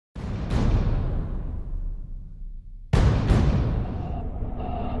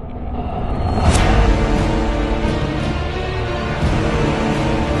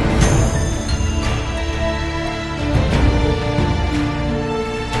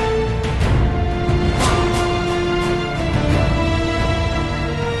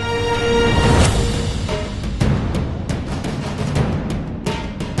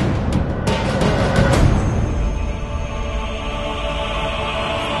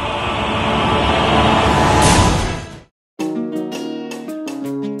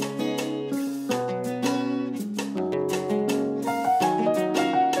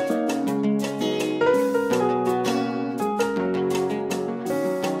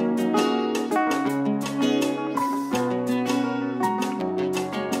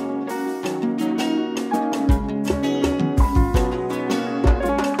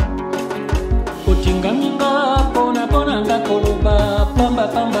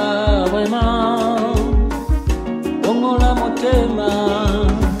vraiment ongola motema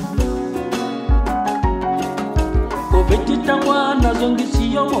obetita mwana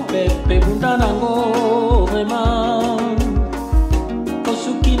zongisi yo mopepe bunda nango vraiment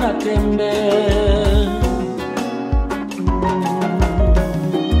kosuki na tembe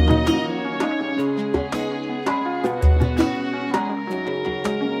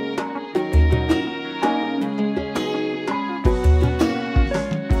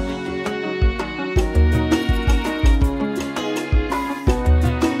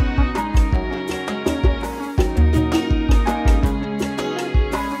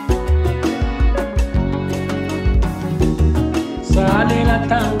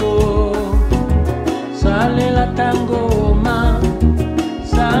Sale la tango, ma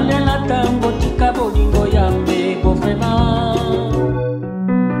sale la tango, tika bolingo yambe, bo vraiment.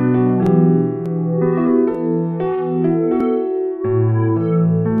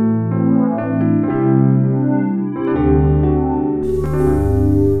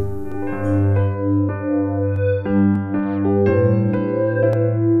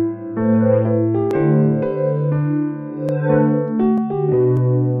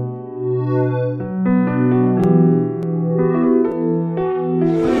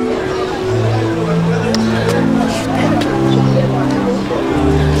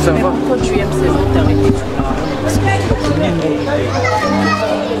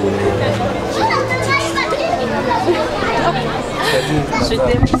 Je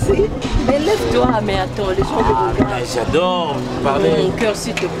t'aime aussi. Mais lève-toi, mais attends, les gens me regardent. J'adore parler. Mon cœur,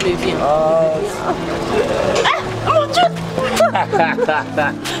 s'il te plaît, viens. Ah, mon Dieu.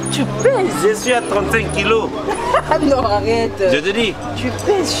 Tu pèses. Je suis à 35 kilos. Non, arrête. Je te dis. Tu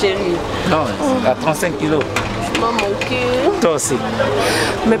pèses, chérie. Non, à 35 kilos. Tu m'as manqué. Toi aussi.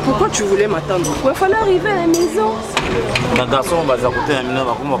 Mais pourquoi tu voulais m'attendre? Il fallait arriver à la maison. Le garçon va s'accoter à la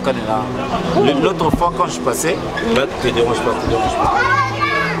maison. L'autre fois, quand je passais, là, tu te déranges pas, tu te déranges pas.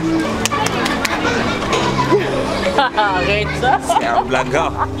 Arrête ça. C'est un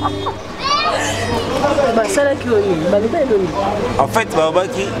blagueur. Bah, ça là qui est en fait, Baba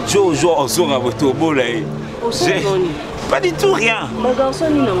qui joue au son avec ton beau là. Pas du tout rien. Bah, garçon,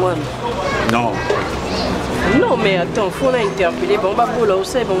 non. Non, mais attends, il faut l'interpeller. Bon, bah, pour là, où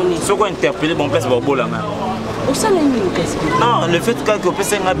c'est bon. Ce qu'on interpeller, bon, place beau là. Où ça non, le fait que tu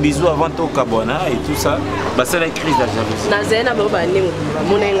fais un bisou avant ton cabana et tout ça, bah, c'est la crise de la jalousie.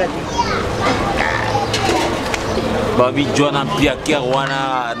 Babi Joana Piaker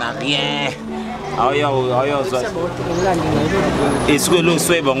Wana n'a rien. Est-ce que l'eau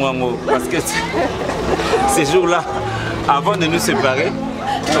soit bon? Parce que ces jours-là, avant de nous séparer,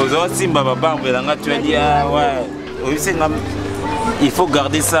 tu as dit ah ouais, il faut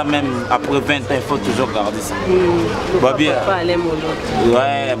garder ça même après 20 ans, il faut toujours garder ça. Babi,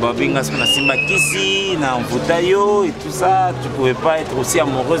 ouais, Babi n'a pas kisi, n'a en et tout ça, tu pouvais pas être aussi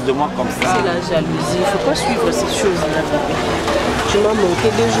amoureuse de moi comme ça. C'est la jalousie, il faut pas suivre ces choses-là. Tu m'as manqué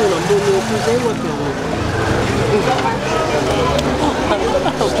 2 jours dans le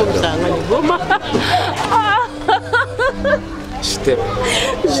comme ça, je t'aime.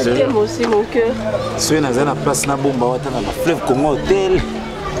 Je t'aime aussi, mon cœur. Je suis dans la place na bomba, dans la fleuve Congo hôtel.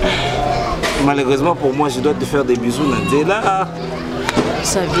 Malheureusement pour moi, je dois te faire des bisous là.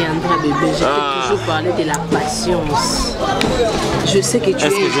 Ça viendra, bébé. Je t'ai toujours parlé de la patience. Je sais que tu es.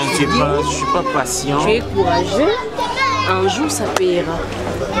 Est-ce que je ne suis pas patient? Tu es courageux. Un jour, ça payera.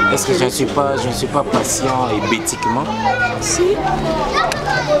 Est-ce que je ne suis pas patient et bêtiquement? Si.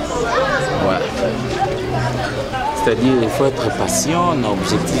 Ouais. C'est-à-dire, il faut être patient, on a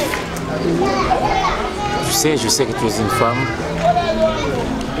objectif. Tu sais, je sais que tu es une femme.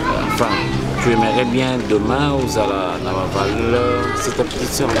 Enfin, tu aimerais bien demain, vous allez dans ma valeur. C'est ta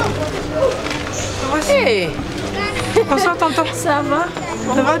petite soeur. Hey. Bonsoir, tonton. Ça va?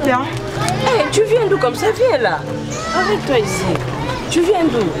 Ça va bien. Hey, tu viens d'où comme ça? Viens là. Arrête-toi ici. Tu viens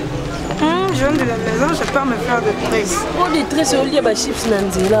d'où? Je viens de la maison, je pars me faire des tresses. Oh, des tresses au lieu de chips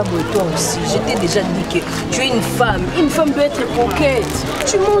Nanzela, toi aussi. Je t'ai déjà dit que tu es une femme. Une femme peut être coquette.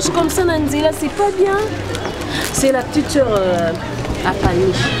 Tu manges comme ça, Nanzela, c'est pas bien. C'est la petite soeur à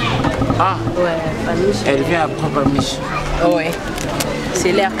Paniche. Ah ouais, Paniche. Elle vient après Paniche. Ouais.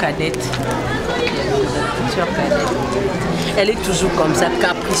 C'est l'air cadette. Sur cadette. Elle est toujours comme ça,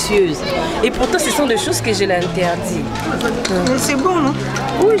 capricieuse. Et pourtant, ce sont des choses que je l'interdis. Mais c'est bon, non?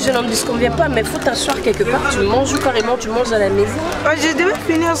 Oui, je n'en disconviens pas, mais il faut t'asseoir quelque part. Tu manges ou carrément tu manges à la maison? Je devais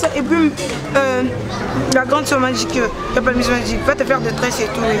finir ça. Et puis, la grande soeur m'a dit que la palmise m'a dit va te faire des tresses et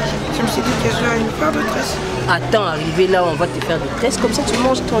tout. Et je me suis dit que je vais me faire des tresses. Attends, arrivé là, on va te faire des tresses. Comme ça, tu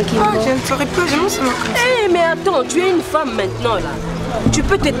manges tranquillement. Je ne ferai pas, je mange ça. Eh, mais attends, tu es une femme maintenant, là. Tu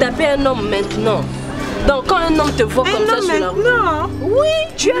peux te taper un homme maintenant. Donc quand un homme te voit comme ça sur la route. Non. Oui,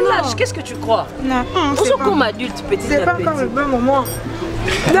 tu as l'âge. Qu'est-ce que tu crois? Non. Pour comme adulte, petit. C'est pas encore le bon moment.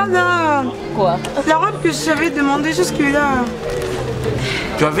 Non, non. Quoi? La robe que j'avais demandé jusque-là.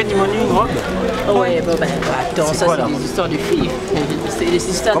 Tu avais demandé une robe? Ouais, bon, attends, ça c'est des histoires de filles. C'est des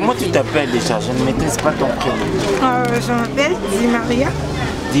histoires. Comment tu t'appelles déjà? Je ne maîtrise pas ton prénom. Je m'appelle Di Maria.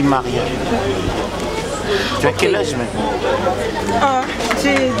 Di Maria. Tu as quel âge maintenant?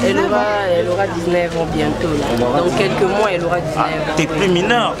 J'ai 19 ans. Elle aura 19 ans bientôt. Là. Dans quelques mois, elle aura 19 ans. T'es plus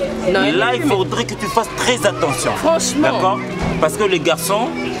mineur. Non, là, il faudrait que tu fasses très attention. Franchement. D'accord? Parce que les garçons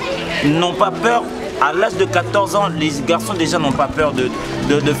n'ont pas peur. À l'âge de 14 ans, les garçons déjà n'ont pas peur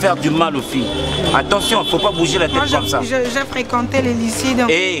de faire du mal aux filles. Attention, il ne faut pas bouger la tête comme ça. J'ai fréquenté les lycées. Donc...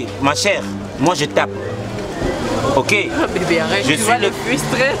 Hé, ma chère, moi je tape. Ok? Bébé, arrête, je tu suis vas le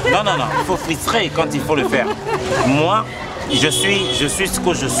frustrer. Non, il faut frustrer quand il faut le faire. Moi, je suis ce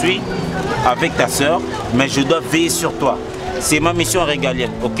que je suis avec ta soeur, mais je dois veiller sur toi. C'est ma mission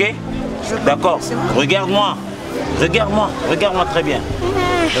régalienne, ok? D'accord? Regarde-moi. Regarde-moi très bien.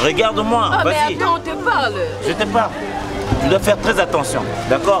 Regarde-moi, vas-y. Mais attends, on te parle. Je te parle. Tu dois faire très attention,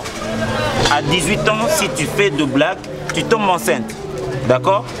 d'accord? À 18 ans, si tu fais de blagues, tu tombes enceinte,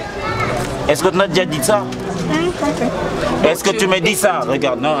 d'accord? Est-ce que tu m'as déjà dit ça? Est-ce que tu me dis ça?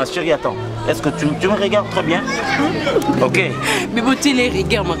 Regarde, non, chérie, attends. Est-ce que tu me regardes très bien? Ok. Mais bon, tu les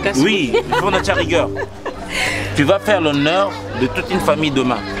rigueurs, ma casse. Oui, il faut notre rigueur. Tu vas faire l'honneur de toute une famille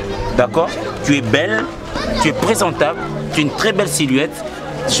demain, d'accord? Tu es belle, tu es présentable, tu as une très belle silhouette.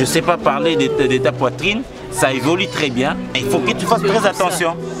 Je ne sais pas parler de ta poitrine, ça évolue très bien. Il faut que tu fasses très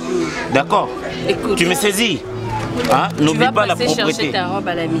attention. D'accord? Tu me saisis? Hein? N'oublie pas la propreté. Tu vas chercher ta robe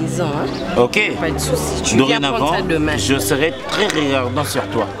à la maison. Hein? Ok. Pas de souci. Tu dorénavant, je serai très regardant sur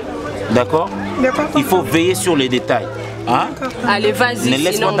toi. D'accord? Il faut veiller sur les détails. Hein? Allez, vas-y. Ne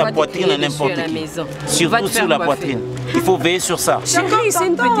laisse pas ta poitrine à n'importe qui. Surtout sur la poitrine. Il faut veiller sur ça. Chérie, c'est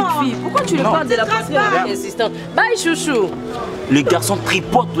une petite fille. Pourquoi tu lui parles de la poitrine avec insistance? Bye, chouchou. Les garçons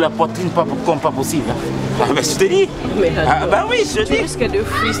tripotent la poitrine comme pas possible. Ah ben je te dis. Ah bah oui, je te dis. Tu risques de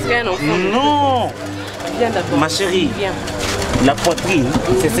frustrer un enfant. Non. Viens d'abord. Ma chérie, viens. La poitrine,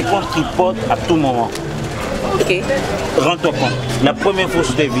 c'est ce qu'on tripote à tout moment. Ok. Rends-toi compte, la première fois que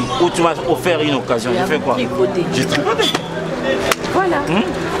je t'ai vu, où tu m'as offert une occasion, j'ai fait quoi? J'ai tripoté. Voilà.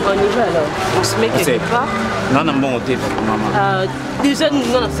 On y va alors. On se met quelque part. Non, non, bon, t'es maman. Déjà, nous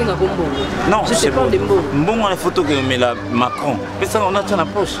on a fait un bonbon. Non, je sais pas des mots. Bon, la photo que met la Macron. Mais ça, on a dans la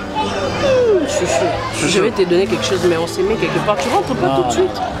poche. Chouchou. Je vais te donner quelque chose, mais on se met quelque part. Tu rentres pas tout de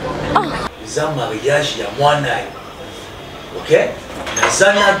suite. Ah. C'est un mariage, il y a moins d'âge. Ok? Dans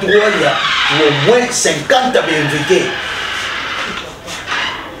un endroit, il y a au moins 50 invités.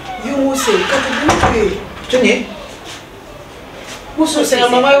 Yo, c'est 4 invités. Tenez. C'est la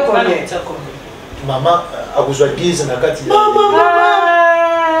maman qui Maman, a besoin de 10 ans. Maman,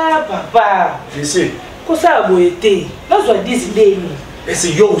 papa. Je sais. Comment ça a été? Là, je dois dire et c'est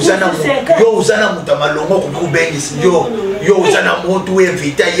yo uzana mutamalongo kubengi yo uzana montu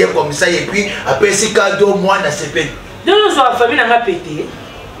invité hier comme ça et puis après c'est cadeau moi na sepé. Yo zo la famille na pété.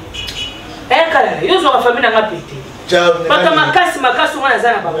 Kala yo zo la famille na pété. Papa makasi on a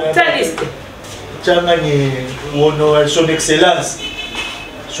zana ba. Ta liste. Changa ni wono son excellence.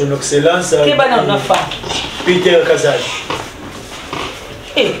 Son excellence. Ke bana na fa. Peter Kazaji.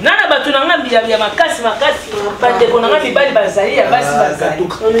 Nana batu na ngambi ya makasi bande ko na ngambi bali bazali ya basi bazali.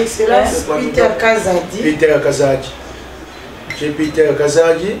 Son excellence Peter Kazaji. Peter Kazaji. J'ai Peter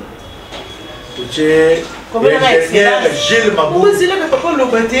Kazaji. J'ai ingénieur Gilles Mabou. Vous êtes le papa le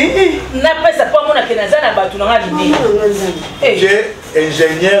bâti. N'a pas ça pas mon akenaza na batu na ngambi. J'ai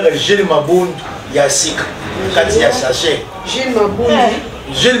ingénieur Gilles Mabou Yassik. Kati ya sachet. Gilles Mabou.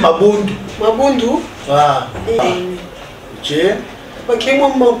 Gilles Mabou. Mabundu. Ah. J'ai parce que moi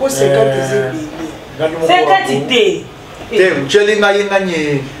mon 50 idées. Tem, chelinga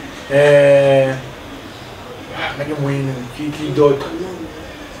yenganye qui d'autre.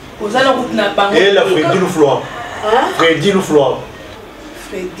 Vous allez route na bango. Et la Freddy Loufloir. Freddy Loufloir.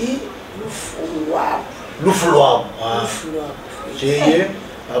 Freddy Loufloir. Loufloir. J'ai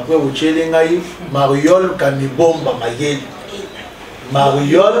après au chelinga Mariol Kamibomba Mayel.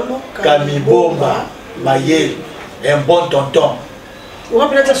 Mariol Kamibomba Mayel. Un bon tonton. Vous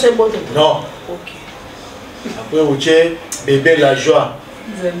rappelez que c'est bon tonton? Non. Ok. Après au chez bébé la joie.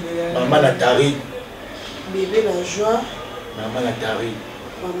 Maman Natari. Bébé la joie. Maman Natari.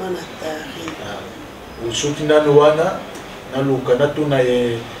 Maman Natari. Au soutien de Wana, dans le Canada, on a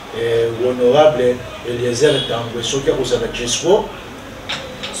l'honorable Eliezer Tamboué, ce qui a causé la Jesco.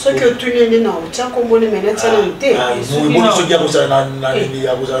 Ce que tu n'es pas, tu as compris, mais tu as été. Oui, bon, ce qui a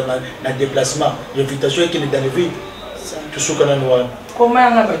un déplacement, l'invitation qui est dans le vide. Tu sais qu'on a noir. Comment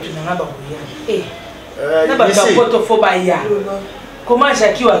on a battu dans la barre? Eh, on a battu dans le faux. Comment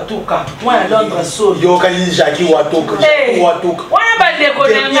Jackie Watuka? Moi, à Londres, Saul. Yo, quand il Jackie Watuka. Watuka. On a battu des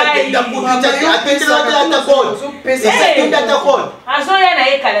connards.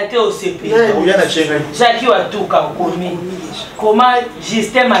 Jackie Watuka, comment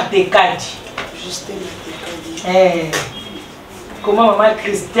Justin Matekadi? Comment maman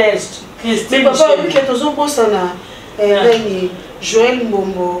Christelle? Mais papa, lui qui est toujours bon, ça n'a. Joël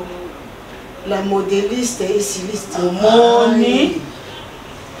Mbombo, la modéliste et styliste. Moni.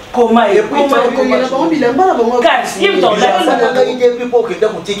 Comment il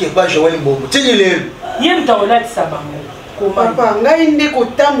papa, ngai ndeko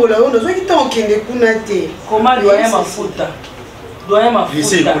tambola ono soki tokende kuna te. Comment doyen mafuta? Doyen mafuta.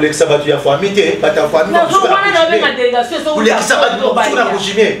 Ici pour les sabatu ya famille te, bata famille. Non, on a dans la délégation so. Pour les sabatu sur la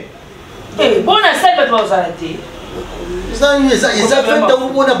cuisine. Eh, bon à ça va te s'arrêter. Ça fait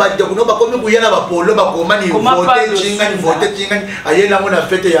tant on a battu qu'on va comme kuyana ba polo ba komani voter chinga ayena mona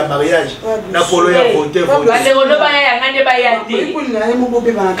fête ya mariage. Na polo ya voter. Ba le ono ba ya ngane ba ya te. Pour na mo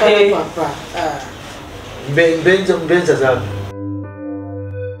bobe ba kala papa. Benza za.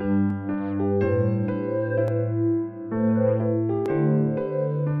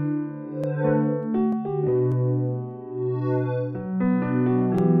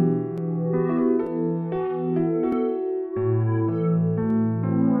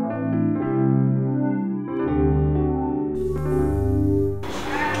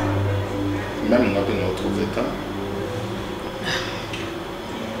 Même on a de notre état.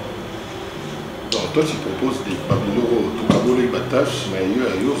 Donc toi tu proposes des babylores, tout cabolo et batache, mais il y a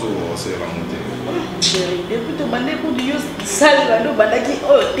yo c'est remonté. Chérie, depuis tout bandé pour du yo salle là bandaki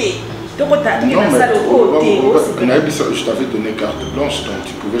oté. Non, mais je t'avais donné carte blanche, donc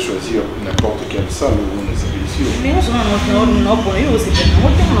tu pouvais choisir n'importe quelle salle où on est ici.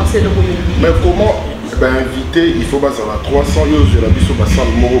 Mais comment inviter, il faut baser à 300 euros, je l'ai vu sur ma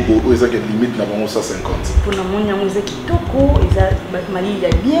salle Morobo, où ils ont limite n'a pas 150. Pour la monia musique kitoko, ils ont mali il y a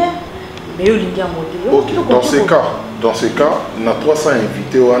bien, mais ils ont dans ces cas, on a 300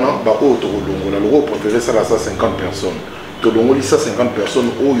 invités ou un an, bah autre longo, la loi préférée ça à 150 personnes. Donc on lit 150 personnes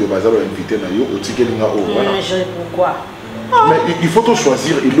où il va y invité na yo au ticket linga au voilà. Pourquoi? Mais il faut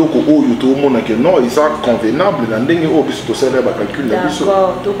choisir il loko où tout le monde que non, il ça convenable dans ndenge au biso to sala ba calcul la biso.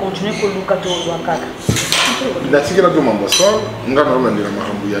 D'accord, to continuer ko luka to wa kaka. La ticket la do mambasa, nga na ndela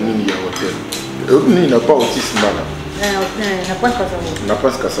makambu ya nini ya hotel. Ni na pas autisme là. Na pas kasavo. Na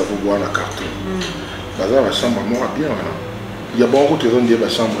pas kasavo bwana carton. Baza la chambre moi bien voilà. Il y a beaucoup de gens qui ont des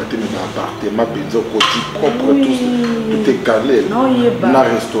chambres, mais appartement, benzo, côté propre, tout est calé. Non, il y a un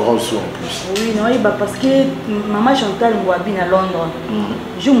restaurant aussi en plus. Oui, non, il y a parce que maman Chantal Mouabi à Londres.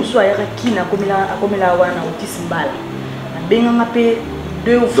 Je me suis arrêté qui n'a comme la wana autisme bala. Ben on a payé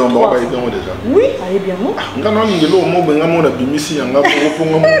 2 ou 3. Donc déjà. Oui, allez bien moi. Nga non ngelo mo benga mo na bimisi yanga ko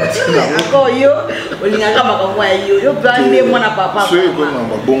ngo mo. Encore yo, olinga makamwa yo bande moi na papa. C'est comme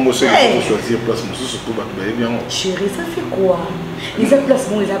un bongo c'est pour choisir place mo surtout ba bien. Chérie, ça fait quoi? Les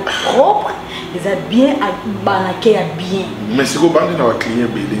placements les a propres, les a bien à banaké à bien. Mais c'est ko bande na client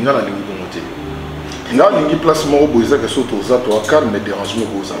belinga la lingi monter. Nga lingi place mo bo ezaka soto za to calme mais dérangement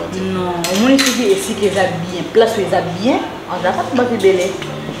ko za. Non, au moins ici ici qu'ils a bien, place les a bien. On n'a pas de bébé,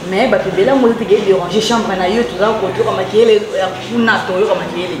 mais bah bébé là moi je t'ai dérangé chambre na yo tout ça côté comme qui est pour nato yo comme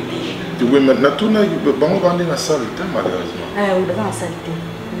qui est. Oui maintenant tout na bango bande na salle malheureusement. Oui dans la salle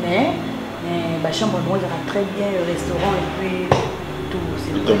mais bah chambre moi il y a très bien le restaurant et puis tout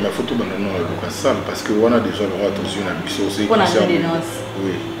c'est. Dans ma photo maintenant la salle parce que on a déjà le droit attention à biso c'est. On a des noces.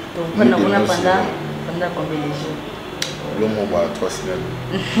 Oui. Donc on a pendant combien de jours? L'homme va 3 semaines.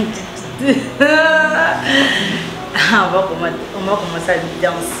 On va commencer à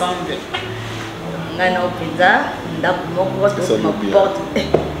vivre ensemble. On a un pizza, on a une porte.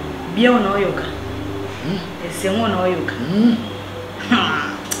 Bien, on a yoga. Et c'est moi, on a yoga.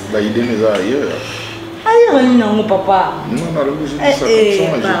 Bah, il est ailleurs. Ailleurs, non, papa. Non, je dis ça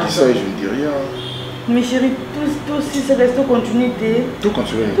comme ça, je dis ça et je ne dis rien. Mais chérie, tout si c'est resté continuité. Tout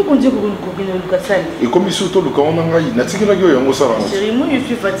continue. Tout continue pour le salle. Et comme il surtout le camp, on a eu n'a tiré la gueule en ça. Chérie, moi je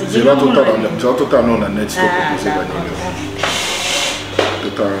suis fatiguée. J'ai la totale non la net stop pour ces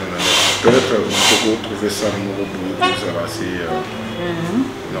total peut-être on peut trouver ça au bout de ça c'est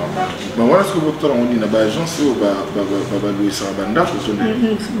non. Mais voilà ce que votre on dit na ba agence ou ba louer ça banda pour sonner.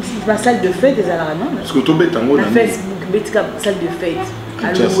 La salle de fête des alarmes. Parce que tomber tango na Facebook betka salle de fête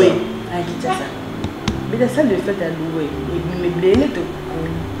à louer à Kinshasa. Mais la salle de fête à louer et me blé tout.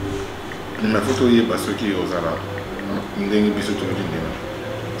 Mais photo y est parce que qui aux ala. Ndenge biso to ndena.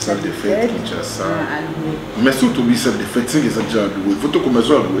 Salle de fête Kinshasa. Mais surtout bi salle de fête c'est que ça déjà loué. Photo comme ça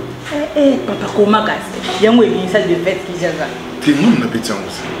loué. Papa comment casse. Yango est salle de fête Kinshasa. T'es nous na petit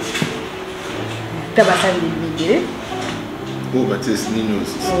aussi. T'as pas salle de fête. Oh bah t'es nino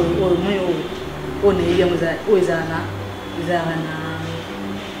aussi. On est yango za ozana. Zarana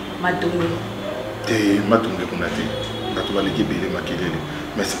Matongo. T'es Matongo qu'on a dit. Quand tu vas l'équipe belé maquillé.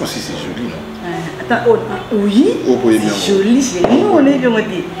 Mais c'est pas si c'est joli, non? Attends, oui, c'est joli, c'est nous, on est bien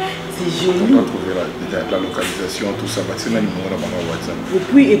monté. C'est joli. On va trouver la localisation, tout ça, c'est un numéro là, WhatsApp.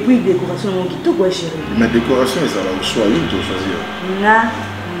 Et puis, décoration, on quitte quoi, chérie? Mais décoration, ils ont le choix, une, tu vas choisir. Là,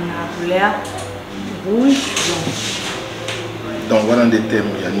 couleur rouge, donc, voilà des thèmes,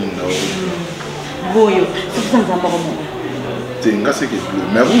 il y a une là. Bon, c'est ça, ça m'a remonté. C'est un gars, c'est bleu.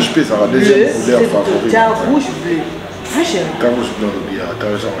 Mais rouge, ça va deuxième couleur favorite. Rouge, bleu. Très cher. Quand vous jouez dans le billard,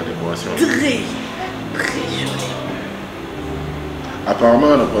 t'as genre de décoration. Très joli. Apparemment,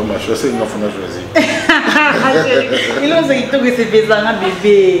 on n'a pas mal choisi, il a choisi. Il a dit que c'est pesant, un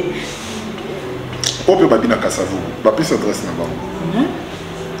bébé. On peut pas bien à Kassavou. Papi s'adresse là-bas.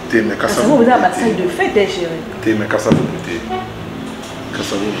 T'es mais Kassavou. Vous avez ma salle de fête, chérie. T'es mais Kassavou.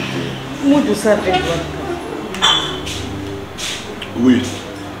 Kassavou. Moi, tout ça fait oui.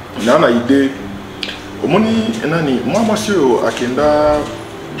 Il y a une idée. Moi, monsieur, à Kenda,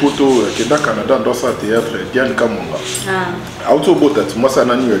 Poto, Kenda Canada, dans sa théâtre, Diane Kamonga. Auto botat, moi, ça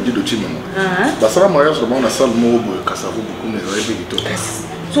n'a ni dit de Chimano. Parce que la mariage, on a salle mot, Kassavou, beaucoup de les révélitos.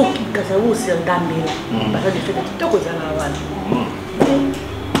 Sauf que Kassavou, c'est un gambé. Parce que fait des TikTok aux Anavales.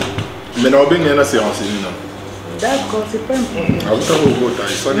 Mais non, bien, il y a c'est renseigné. D'accord, c'est pas un problème.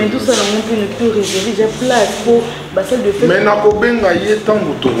 Mais tout ça, on peut ne plus réserver. J'ai place pour la salle de fête. Mais n'a pas bien gagné tant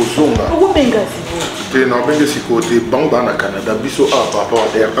de temps. Pourquoi bien gagné? T'es dans bien si côté banque dans le Canada, biso à par rapport à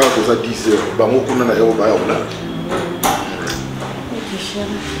R1 pour 10 heures. Bango kuna na euro ba là.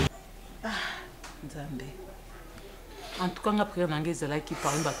 Nzambe. En tout cas, après on a des là qui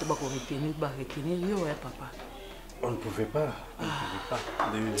parlent bateau ba retenir yo ouais papa. On ne pouvait pas.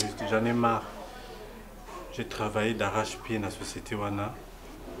 J'en ai marre. J'ai travaillé d'arrache-pied dans la société Wana.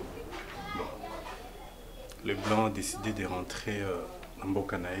 Bon. Les Blancs ont décidé de rentrer en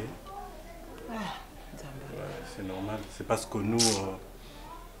Bokanae. C'est normal. C'est parce que nous,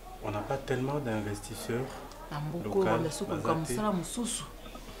 on n'a pas tellement d'investisseurs locaux. Hein,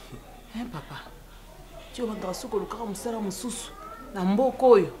 papa? Tu vas dans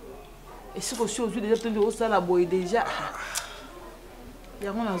le et si vous avez déjà tenu au salaire, déjà.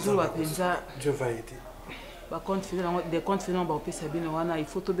 Dieu va aider. Des comptes financiers, il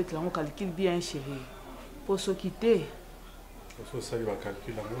faut que tu calcules bien, chérie. Pour se quitter.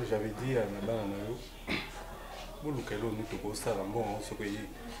 J'avais dit à Nabana,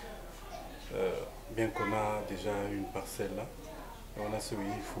 bien qu'on a déjà une parcelle là, on a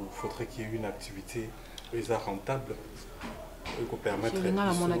il faudrait qu'il y ait une activité rentable pour permettre. Il y a une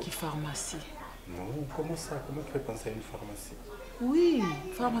pharmacie. Non, comment ça? Comment tu peux penser à une pharmacie? Oui,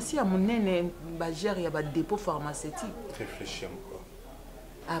 pharmacie à mon nez, il y a un dépôt pharmaceutique. Réfléchis encore.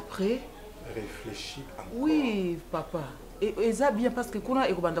 Après? Réfléchis encore. Oui, papa. Et ça bien parce que quand on a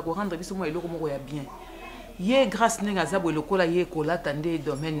rendre bien. Yé grâce n'est pas le cola yé cola tandé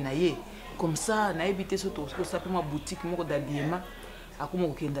domaine na yé comme ça na évité ce tout ça peut ma boutique moko d'habillement à comment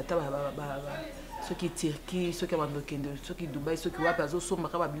au Kenya ceux qui Turquie ceux qui abandonnent ceux qui Dubaï ceux qui wapi azo somba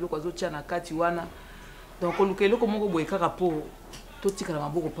kaba biloko azo tia na kati wana donc le kelo comme ko boyeka rapport tout tika na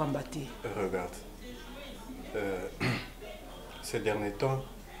maboko pambate. Regarde ces derniers temps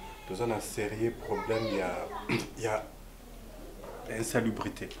nous avons un sérieux problème, il y a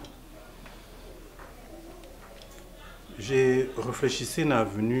insalubrité. J'ai réfléchi à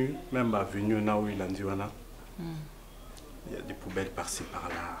l'avenue, même l'avenue où il a dit, il y a des poubelles par-ci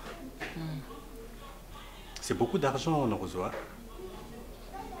par-là. C'est beaucoup d'argent on reçoit.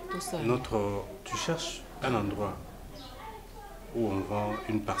 Tu cherches un endroit où on vend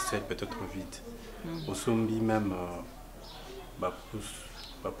une parcelle peut-être vide. Au Sombi même,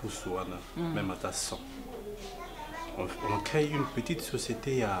 même à 100. On crée une petite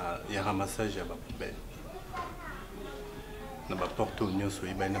société à ramassage à la poubelle. On va porter au nion sur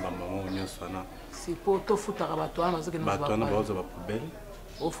les maman au nion sur na. C'est pour tout foutre à batoine parce que nous avons la poubelle.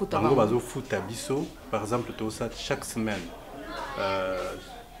 Au foot à biso par exemple tout ça chaque semaine.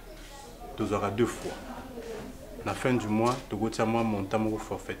 Tu auras 2 fois. À la fin du mois, tu as moi montant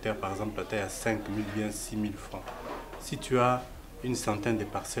forfaitaire par exemple tu as 5 000 bien 6 000 francs. Si tu as une centaine de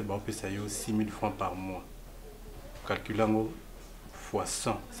parcelles, on peut payer 6 000 francs par mois. Calculant fois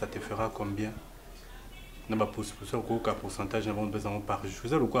 100, ça te fera combien? na ba pourcentage ko ka pourcentage na bon besoin par jour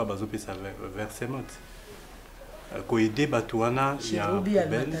ça le quoi bazo pe ça versement ko aider batuana ya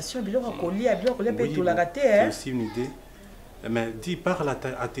alimentation biloko ko lia biloko le pe to la raté c'est aussi une idée mais dis parle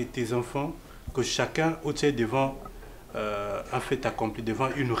à tes enfants que chacun au tient devant un fait accompli devant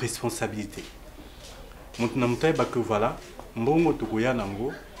une responsabilité maintenant mutai ba que voilà mbongo to koya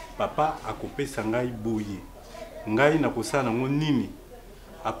nango papa akopé sangai boye ngai na kosala nango nini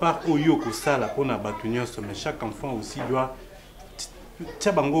à part oyo kosala pona batunyo mais chaque enfant aussi doit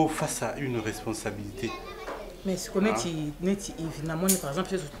tiabango face à une responsabilité. Mais ce qu'on est évidemment par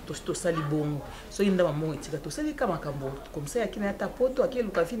exemple to sali bongo so yinda ba mongo tika to sali kama kambo comme ça yakina ya tapoto akile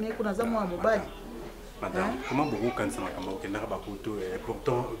lukafi mais kuna za mwa mobali. Madame comment beaucoup quand ça makamba okenda ba poto et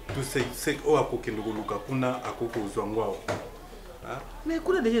pourtant tout c'est o akokendo luka kuna akoko zangwa. Mais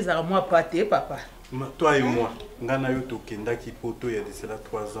kuna déjà za moi pâté papa. Toi et moi, ngana yo tokenda ki poto il y a de cela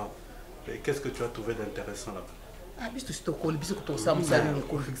 3 ans. Qu'est-ce que tu as trouvé d'intéressant là-bas? Ah biso stokoli biso ko to sa musala ni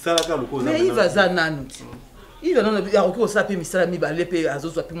ko. Ça là le cause. Mais il va za nanu. Il va non ya ko sa pe misala mi ba lepe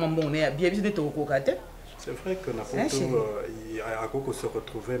azozo pe mambo ne ya bien biso de to ko kate. C'est vrai que na poto à koko se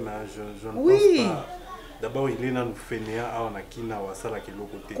retrouver mais je ne pense pas. D'abord il est dans nous fainéa on a kina wa sala ki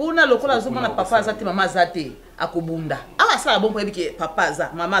lokote. Kuna lokola zo mona papa za te mama za te akobunda. Ah ça bon pour que papa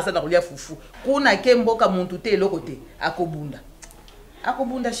za mama za na kolia fufu. Kuna ke mboka muntu te lokote akobunda.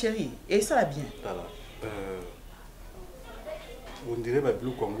 Akobunda chérie et ça va bien. Voilà. On dirait ba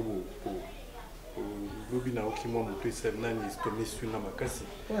blue Congo lobi na okimo moto isem nani stomi suna makasi.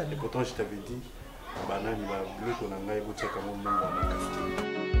 Et pourtant je t'avais dit banani ba blue ko na ngai bo tshaka mo mungu makasi.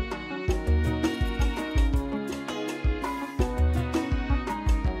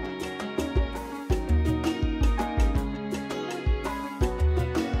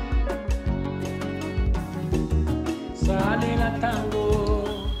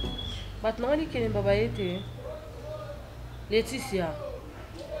 Maintenant, il y a baba été Laetitia.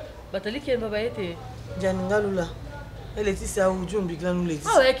 Batali qui est baba été Janingalula. Et Laetitia ou John Biglanou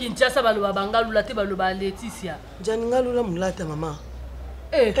Laetitia. Ah ouais, Kinshasa baloba bangalula te baloba Laetitia. Janingalula mulata maman.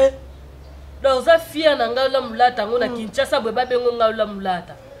 Eh. Donc ça fille ngalula mulata ngona Kinshasa beba bengo ngalula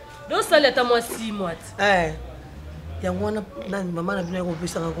mulata. Donc ça leta moi 6 mois. Eh. Yangwana nani maman na bino ko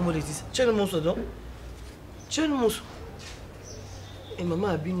pesa ngako Laetitia. Chelo monso do. Chelo monso. Et maman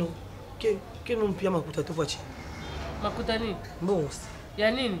abino que non pia makuta to fachi. Makuta ni? Bon. Ya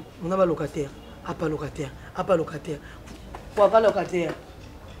nini? On a pas locataire, pas locataire, pas locataire. Pour pas locataire.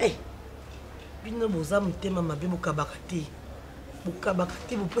 Eh. Bino bozam tema mabe bokabakati.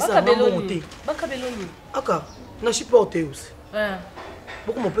 Bokabakati bopesa na monter. Bakabeloni. Aka, na supporter aussi.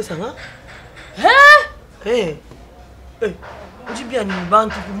 Beaucoup mo pesa nga? Eh. Eh. Ndi bien ni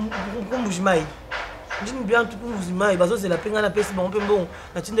bantu pour mbujimai. Ndi bien tout pour mbujimai, bazo c'est la penga na pesa ba on peut bon,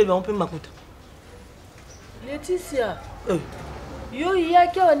 na tinde ba on peut makuta. Laetitia. Yo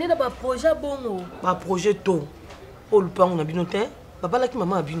yaki on ba projet bongo. Ba projet to. Pour le pan on a bino te. Papa la ki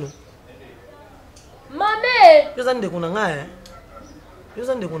maman abino. Mamé. Yo zande ko nga Yo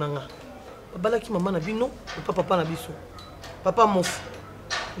zande ko nga. Papa la ki maman na bino, papa na biso. Papa mof.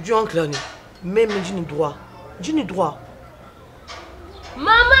 Dieu en clani. Même j'ai droit. J'ai droit.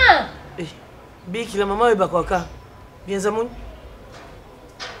 Maman. Eh. Biki la maman e bakwaka. Bien zamoni.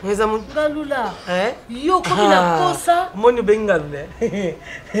 Galula. Yo comme la cosa. Moni bengalule.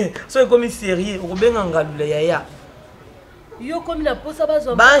 So comme sérieux, o benga ngalule yaya. Yo comme la posa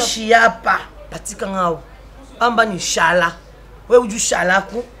bazo. Ba shiapa, patika ngao. Amba ni shala. We uju shala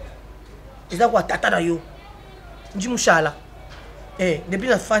ko. Eza kwa tata na yo. Njimu shala. Depuis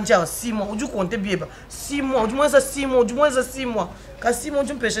la fin de 6 mois, uju compter bien 6 mois, du moins ça 6 mois, du moins ça 6 mois. Ka 6 mois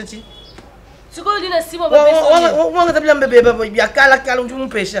tu me pêches. Tu connais les 6 mois ba pêche. On va t'appeler bébé ya kala tu me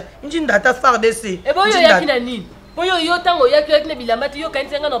pêches. Nji ndata FARDC. Et bon yo yakina nini? Po yo tango yakina bilamati yo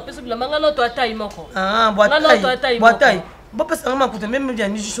kanitenga na pesa bilamanga no to atai moko. Boatai. Bo pesa makuta même bien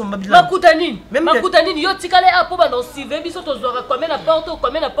ni juste mabila. Makuta nini? Yo tikale apo ba no sive biso to zora comme na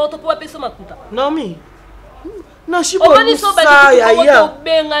porte pour pesa makuta. Non mi. Na shibo lusa yaya.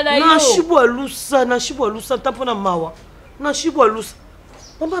 Na shibo lusa tapona mawa. Na shibo lusa.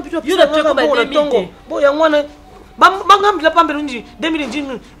 Maman bito pisa na tongo. Bo ya ngwana. Bangambila pambelo ndi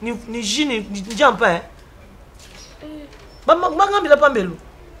 2010 ni jini jampa. Bangambila pambelo.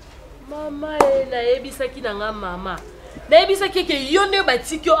 Mama na ebisaki na nga mama. Na ebisaki ke yone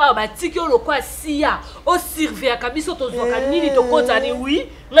batikyo lokwa siya o surveiller kabiso to zoka nini to kota ni oui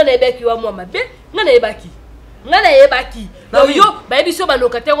ngana ebaki wa mwa mabe ngana ebaki donc yo bayebiso ba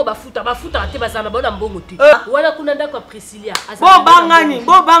locataire ba futa te bazana bona mbongo te wana kuna ndako ya Priscilla bo bangani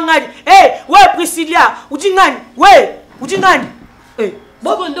we Priscilla uji ngani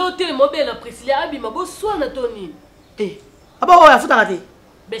Bon, ndo te mobile na Priscilla abima bo soir na Tony. Aba oya futa kati.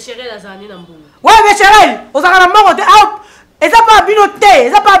 Béchérer la zani na mbongo. Ouais, Béchérer, ozaka na mbongo te out. Eza pa bino te,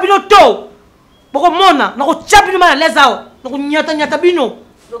 eza pa bino to. Boko mona, na ko tchapino na lezao, na ko nyata bino.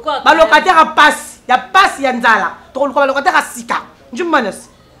 Ba locataire a passe, ya passe ya nzala. To ko locataire a sika. Njumanas.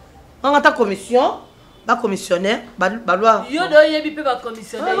 Ngata commission, ba commissionnaire, ba loi. Yo do yebi pe ba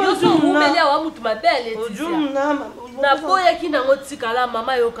commissionnaire. Yo so mumelia wa mutu mabele ti. Na boya ki na ngotika la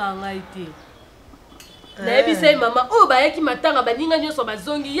mama yo ka ngaiti. Na yebi say mama o ba yaki matanga baninga nyoso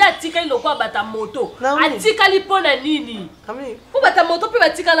bazongi ya tika ilokwa bata moto. Atika lipona nini? O bata moto pe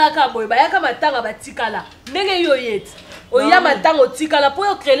batika la ka boy ba yaka matanga batika la. Ndenge yo yeti. Oya matanga otika la po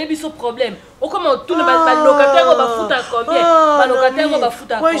yo créer biso problème. O comment tout le ba locataire ba futa combien? Ba locataire ba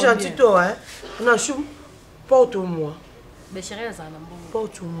futa combien? Ouais, gentil toi hein. Non, chou. Porte-moi. Béchérer azana mbongo.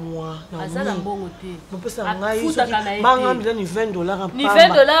 Porte-moi. Azana mbongo te. Mon pesa ngai. Banga mbila ni $20 en ni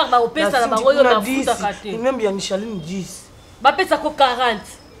 $20 ba opesa la bango yo na futa kate. Même bien Micheline 10. Ba pesa ko 40.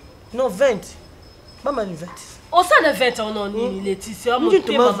 Non 20. Bama ni 20. On s'en a 20 on ni Laetitia mon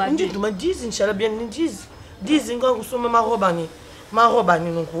te mama. Ndi tuma 10 inchallah bien ni 10. 10 nga kusoma marobani.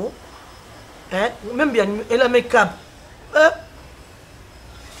 Marobani noko. Hein? Même bien elle a make-up.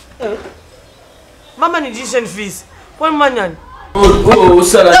 Maman ni 10 jeune fils. Pour manan. Oh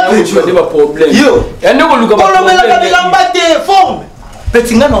ça là tu as des problèmes. Yo, et ne ko luka ba problème. On le bilamba te forme.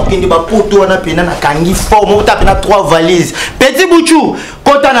 Petit nga na kende ba poto na pena na kangi forme o tapena 3 valises. Petit Bouchou,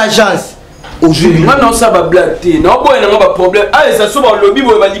 kota na agence. Aujourd'hui, nga non ça ba blaté. Na boy na ba problème. Ah ça so ba lobby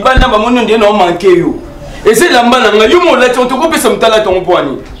boy ba libana ba mono ndé na manqué yo. Et c'est la mbana nga yo mo lati on te ko pesa mutala ton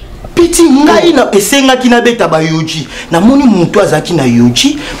poani. Petit ngai na esenga kina beta ba yoji na moni mutu azaki na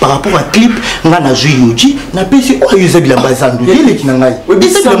yoji par rapport à clip nga na jeu yoji na pesi o yuza bilamba zandu ile kina ngai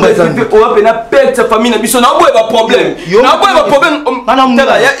bisa bilamba zandu o ape na perte sa famille na biso na boye ba problème na boye ba problème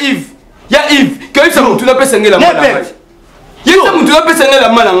mana ya Yves que ça mutu na pesa ngela mala ya ça mutu na pesa ngela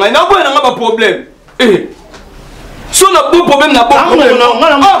mala ngai na boye na nga ba problème so na bo problème na bo problème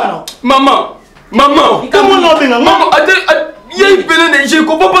maman comment on benga maman yei pele ne je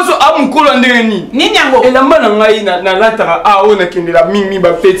ko papa so am ko la ndeni nini yango elamba na ngai na latara a ona kendela mimi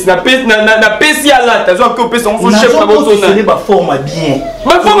ba peti na pesi ya lata zo ko pesa on fo chef na bozo na c'est ba forme bien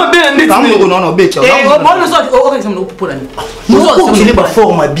ndeti non becha bon so o ka examine pour la ni c'est ba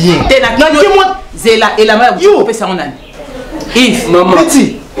forme bien na moi zela elamba ya ko pesa on nani if maman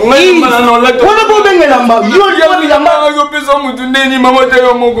petit wana bo bengela mba yo bilamba yo pesa mutu ndeni mama te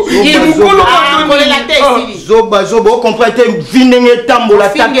yo moko zoba comprendre vinenge tambola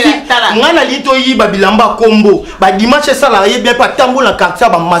tactique ngana lito yiba bilamba kombo ba dimanche salarié bien pas tambola quartier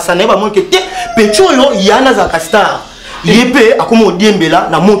ba masana ba monke te pecho yo yana za star yepe akomo diembela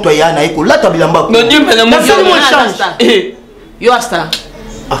na moto yana eko lata bilamba no diembela mo change yo asta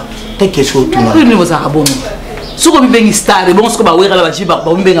te qu'est-ce que tu m'as dit vous a bon soko bibengi star bon soko ba wera ba jiba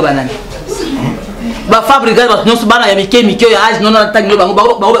ba mbenga banani ba fabriquer ba non bana ya mike ya age non na tangi bango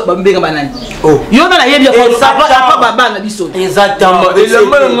ba mbenga banani yo na yebi ko ça pas bana biso exactement et le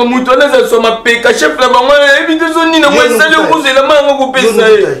manga muto na za so ma peka chef la bango e bi de zoni na mo sale ko ze la manga ko pesa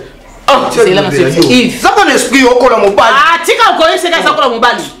c'est là monsieur Yves ça ton esprit okola mobali tika ko ese ka sa ko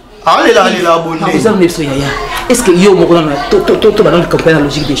mobali allez là abonné vous avez so yaya est-ce que yo mo ko na to ba dans comprendre la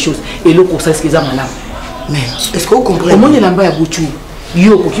logique des choses et le conseil ce qu'ils ont malade. Mais est-ce que vous comprenez? Comment il a Bouchou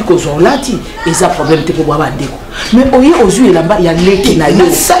yo qui cause lati et ça problème te pour boire ndeko. Mais oye aux yeux là-bas il y a leki na yo.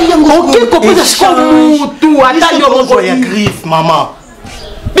 Ça y a OK comment ça tout ata yo mo ya griffe maman.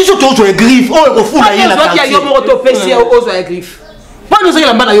 Biso to ya griffe o ko funa yela ka. Il y a yo mo to pesi aux ya griffe. Moi nous ça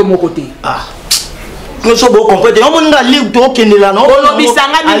là-bas na yo mon côté. Nous sommes bon comprendre. On m'a dit to kendela no. On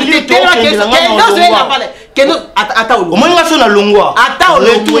bisanga ni te que nous ata o. On m'a so na longwa. Ata o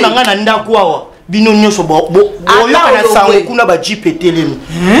retour na nga na ndako awa. Bino nyoso bo oyaka na sango kuna ba JPT lemi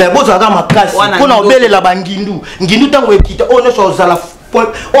mais boza ka makasi kuna obelela bangindu ngindu tango ekita o nyoso ozala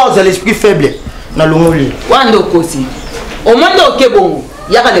l'esprit faible na longoli wando kosi o mondo okebongo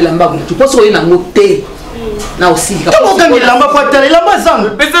yaka le lamba tu pense ko ina ngote na aussi ka ko ngani lamba kwa tele lamba zangu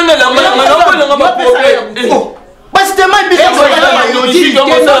pesa na lamba na ba problème parce que mai bisa ko lamba yoji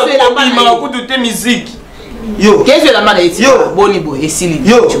ma ko de musique yo qu'est-ce que lamba na eti boni bo esili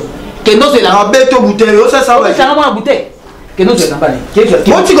yo que nous c'est la bête au bouteille ça va ça va la bouteille que nous c'est la balle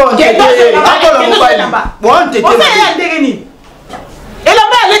moi tu comprends bon t'es on fait ndegeni et la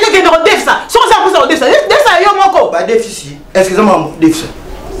balle les que nous def ça so ça pour ça def ça yo moko ba déficit excusez-moi déficit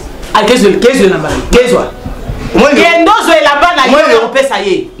à qu'est-ce la balle qu'est-ce Kendozo elamba na yo opesa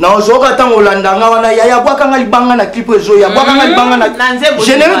ye. Na ozoka tango landanga wana ya bwakanga libanga na clip ezo ya bwakanga libanga na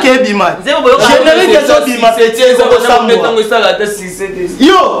générique ebima. Générique ezo bima c'est ça tango sala ta 6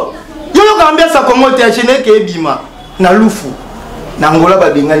 yo kambia sa komote ya générique ebima na lufu. Na ngola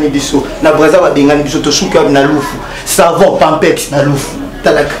babengani biso na braza babengani biso to suka na lufu. Savon pampex na lufu.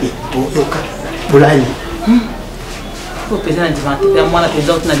 Tala cri. Yoka. Bolani. Faut peser na divan. Moi na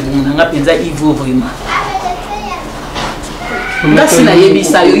penza na libunga nga penza ivo vraiment. Ngasi na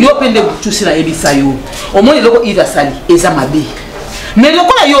yebisa yo pende tusi na yebisa yo omoni loko iva sali eza mabe mais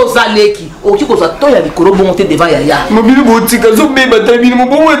loko na yo zaleki oki ko za to ya likolo bonte devant yaya mobili botika zo beba tabini mo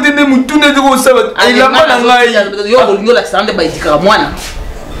bomo etende mutune de ko sala ila mana ngai yo bolingo la sande ba itika mwana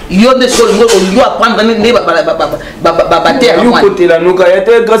yo de so lingo olingo apprendre ne ba terre yo côté la noka ya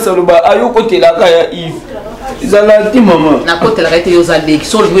te grâce à loba ayo côté la ka ya Yves Zalati maman. Na côté la réalité yo zaleki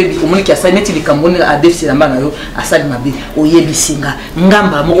so lewe omoni ki asali neti likamboni a déficit la mbana yo asali mabe oyebisinga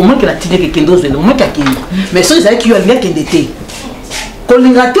ngamba mo omoni ki la tine ke kendo zelo omoni ki akende mais so ezali ki yo alinga kende te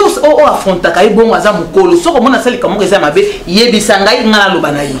kolinga te o affronta kai bon aza mukolo so komona asali kamonga eza mabe yebisanga ngala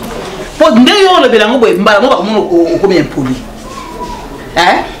loba na ye po nde yo lebela ngo boye mbala mo ba komono okomi impoli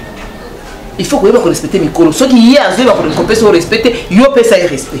il faut que yo ba respecter mikolo so ki ye azo ba ko récompenser au respecter yo pesa y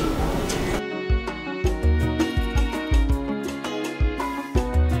respect.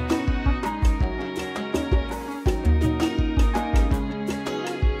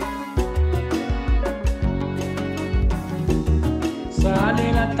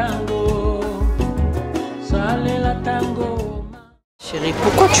 Chérie,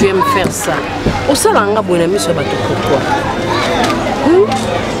 pourquoi tu aimes faire ça? Au salanga bonami sur bateau pourquoi?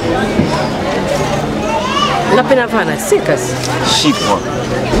 La peine avant la séquence. Chypre,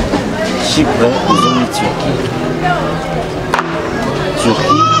 zone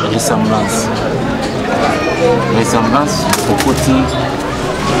Turquie, ressemblance au côté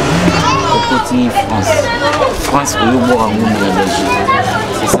France au Yobo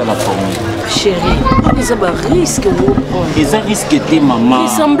c'est ça la formule. Chérie, ils ont un risque. Ils ont un risque de maman.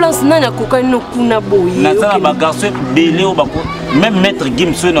 Ressemblance nana koka no kuna boye. Nazana ba garçon belé au bako. Même maître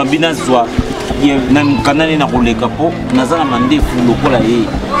Gimso na bina soa. Na kanane na koleka po nazana mande fu lokola ye.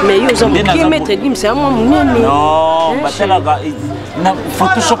 Mais yo za mo maître Gimso c'est un moi munene. Non, batala na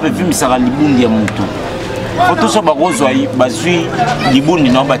Photoshop vu misara libundi ya mutu. Photoshop ba kozwa yi bazui libundi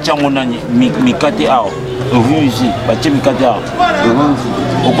na ba chango na mikate awo. Vu ici,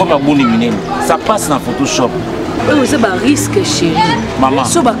 ça passe dans Photoshop. C'est un risque, chérie. Maman. Il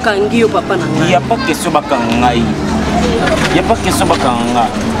n'y a pas de question de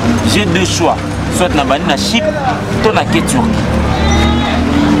j'ai deux choix. Soit na banana chip, ton na Turquie.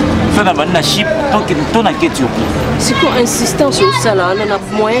 Soit na banana chip, ton na Turquie. C'est quoi insistance sur ça là? On a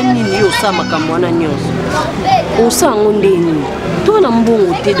moyen ni au ça makamwana nyos. Au ça on ndeni. Toi na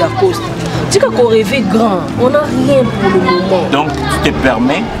mbongo te da coste. Tu as rêvé grand, on n'a rien pour le moment. Donc tu te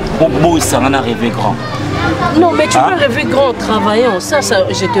permets, au beau ça on a rêvé grand. Non mais tu peux rêver grand en travaillant, ça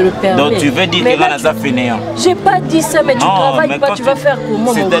je te le permets. Donc tu veux dire que là on a fainéant. J'ai pas dit ça mais tu travailles pas, tu vas faire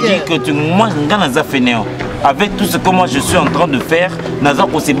comment? C'est-à-dire que moi on a fainéant. Avec tout ce que moi je suis en train de faire, nous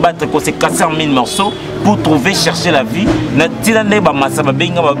allons se battre, qu'on se casser en 1000 morceaux pour trouver, chercher la vie.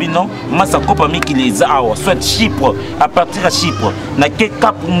 Soit Chypre, à partir de Chypre, na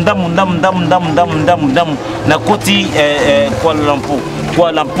Cap na Koti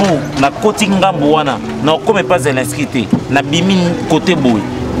Kuala Lumpur, na Koti Ngamboana, na comme pas l'inscrité, na Bimi côté boy.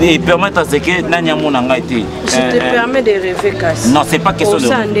 Et permettre à ce que Nanyamon n'a été. Je te permets de rêver cassé. Non, c'est pas question de.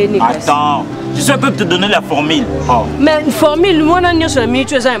 Attends, je suis en train de te donner la formule. Oh. Mais une formule, moi, sur la minute,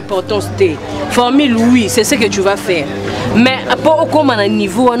 tu as importance. Formule, oui, c'est ce que tu vas faire. Mais pour comment un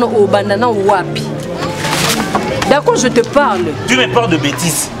niveau, au bandana ou wapi. D'accord, je te parle. Tu me parles de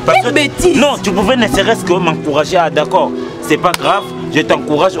bêtises. Quelle bêtise? Non, tu pouvais ne serait-ce que m'encourager à d'accord. C'est pas grave, je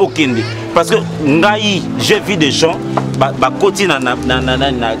t'encourage au Kende. Parce que j'ai vu des gens, côté et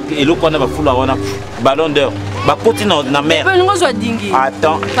le qu'on a ballon d'heure, côté dans la mer.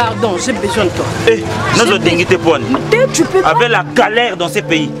 Attends. Pardon, j'ai besoin de toi. Eh, tu peux pas. Avec la galère dans ces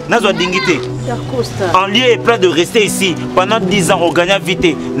pays, en lieu et place de rester ici pendant 10 ans, on gagne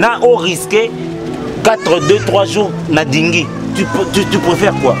vite. N'a au risqué 2-3 jours, na dingi. Tu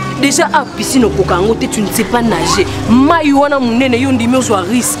préfères quoi? Déjà à piscine au Kokango, tu ne sais pas nager.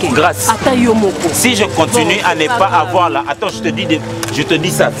 Grâce. Si je continue à ne pas avoir là, attends, je te dis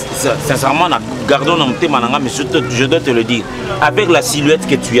ça sincèrement, gardons dans tes mananga, mais je dois te le dire. Avec la silhouette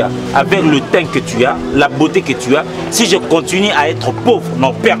que tu as, avec le teint que tu as, la beauté que tu as, si je continue à être pauvre,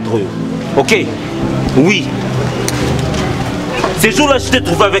 non perdre. Ok? Oui. Ces jours-là, je t'ai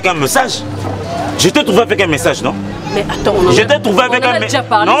trouvé avec un message. Je t'ai trouvé avec un message, non? Mais attends, je t'ai trouvé avec un message.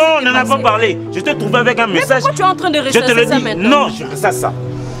 Non, on n'en a pas parlé. Je t'ai trouvé avec un message. Pourquoi tu es en train de rester ça maintenant? Non, je reste ça.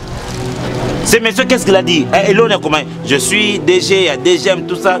 Ce monsieur, qu'est-ce qu'il a dit? Je suis DG, il y a DGM,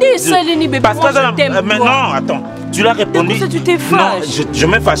 tout ça. Parce que mais non, attends. Tu l'as répondu. Tu t'es fâché. Non, je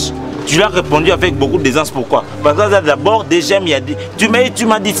me fâche. Tu l'as répondu avec beaucoup d'aisance. Pourquoi? Parce que d'abord, DGM, il y a des... Tu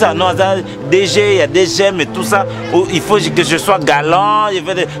m'as dit ça. Non, DG, il y a DGM et tout ça. Il faut que je sois galant,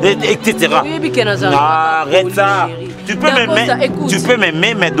 etc. Arrête ça. Tu peux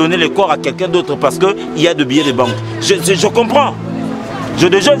m'aimer, mais donner le corps à quelqu'un d'autre parce qu'il y a de billets de banque. Je comprends.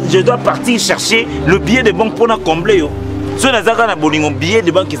 Je dois partir chercher le billet de banque pour la combler. Si on a un billet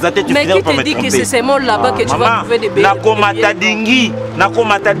de banque, tu mais qui te dit que c'est ces mots là-bas que tu vas trouver des billets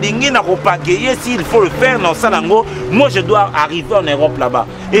s'il faut le faire, non, ça, moi je dois arriver en Europe là-bas.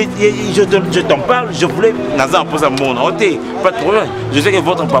 Et je t'en parle, je voulais... Pas de problème. Je sais que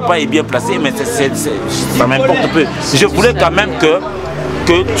votre papa est bien placé, mais ça m'importe peu. Je voulais quand même que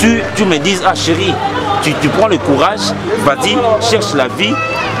tu me dises, ah chérie, tu prends le courage, vas-y, cherche la vie,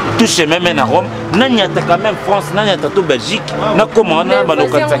 touche même à Rome, n'anyata quand même France, n'anyata tout Belgique, n'a comment on a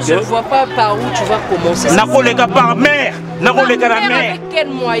je ne vois pas par où tu vas commencer. N'a pas par mer, n'a pas la mer. Avec quel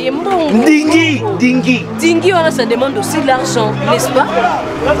moyen? Dingi, ça demande aussi de l'argent, n'est-ce pas?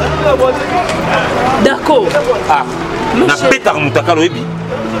 D'accord. Ah, n'a pétard moutaka loebi.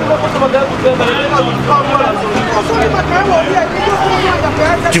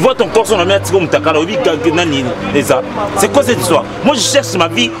 Tu vois ton corps sur la mer, c'est quoi cette histoire? Moi je cherche ma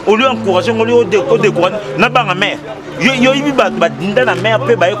vie, au lieu d'encourager, au lieu de décourager, n'a pas ma mère. Yo dinda na mer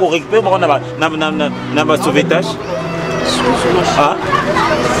pe ba ko récupérer na sauvetage. Ah?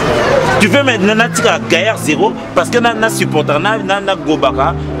 Tu veux maintenant tirer gaillard zéro parce que na supporter na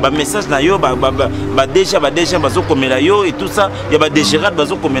gobaka ba message na yo ba déjà bazo komela yo et tout ça, il y a ba dégérade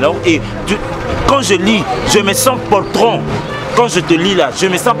bazo komela et quand je lis, je me sens poltron. Quand je te lis là, je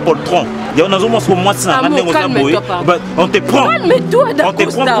me sens poltron. Il y a un moment où moi on te prend. Calme-toi, on te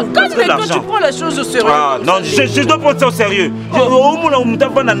prend calme-toi, tu prends la chose au sérieux. Ah, non, je dois prendre ça au sérieux.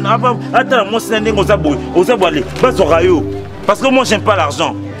 Parce que moi j'aime pas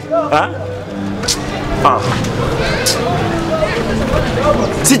l'argent. Hein? Ah.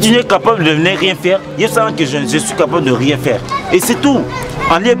 Si tu n'es capable de ne rien faire, il y a ça que je suis capable de rien faire. Et c'est tout.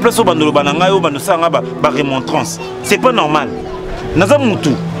 En lieu place au bandolo bananga au banosanga ba remontrance. C'est pas normal. Naza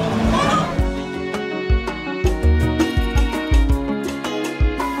mutu.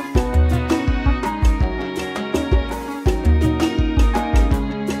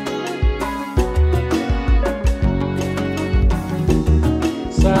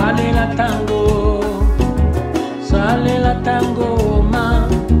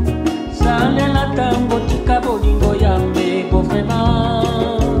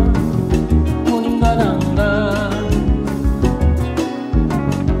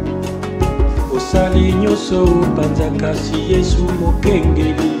 So panzaka si Yesu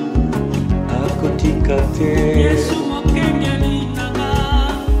mokengeli akotika te Yesu mokengeli nanga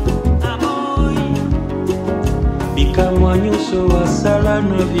aboy bikamwa nyonso asala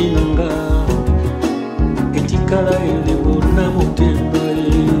na vinanga etikala elebo na motema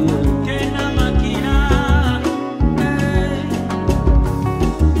tena makina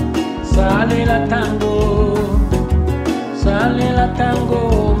salela tango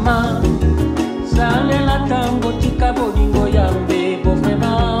ma salela tango tika bolingo yambe bo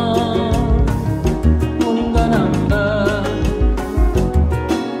vraiment moninga nanga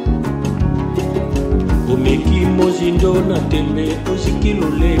omeki mozindo na tembe osiki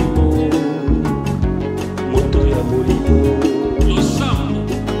lolemo moto ya molimo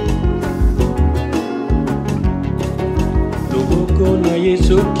loboko na ye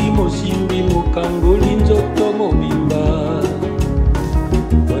soki mosimbi mokangoli nzoto mobimba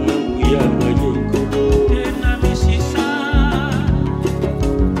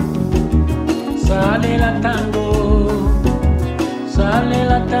salela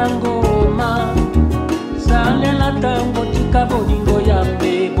tango ma salela tango tika bolingo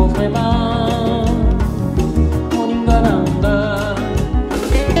yambe bo vraiment moninga nanga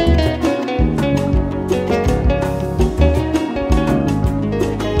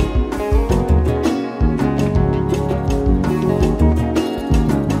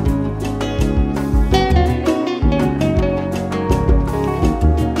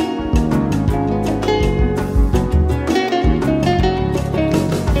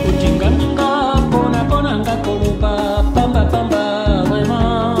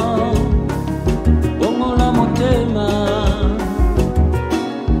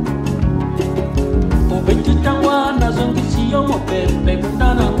yo mo pepe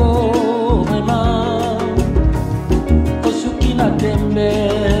kundana go vraiment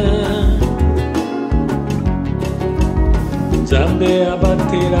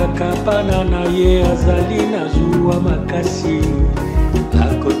asalelaka bana na ye azali na zuwa makasi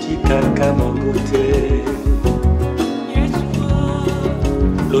akotikaka bango te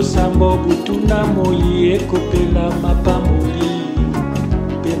losambo butu na moi ekopela mapamboli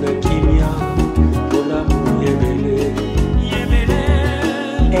mpe na kimia bolamu ebele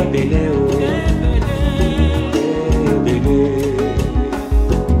ebele o ebele.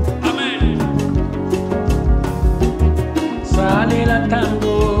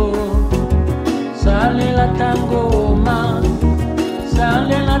 Salela tango ma,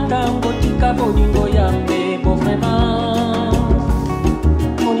 salela tango tika bolingo yambe bo vraiment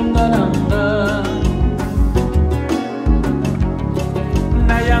moninga nanga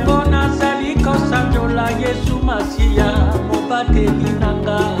na yango nazali kosanjola Yesu Masiya mobateli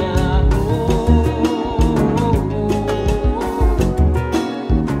nanga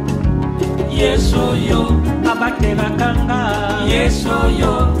Yesu yo abatela kanga Yesu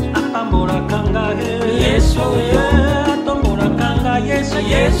yo apambora kanga Yesu yo atombora kanga Yesu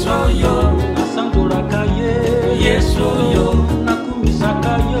Yesu yo asanjola kaye Yesu yo nakumisa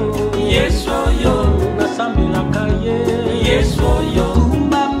kayo Yesu yo nasambela kaye Yesu yo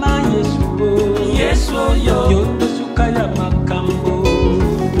kumbama Yesu yo yondo sukaya makambo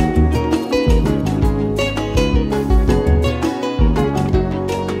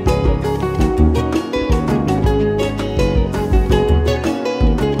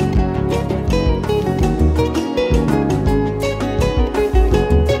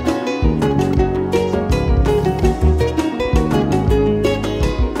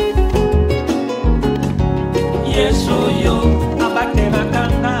Yesu yo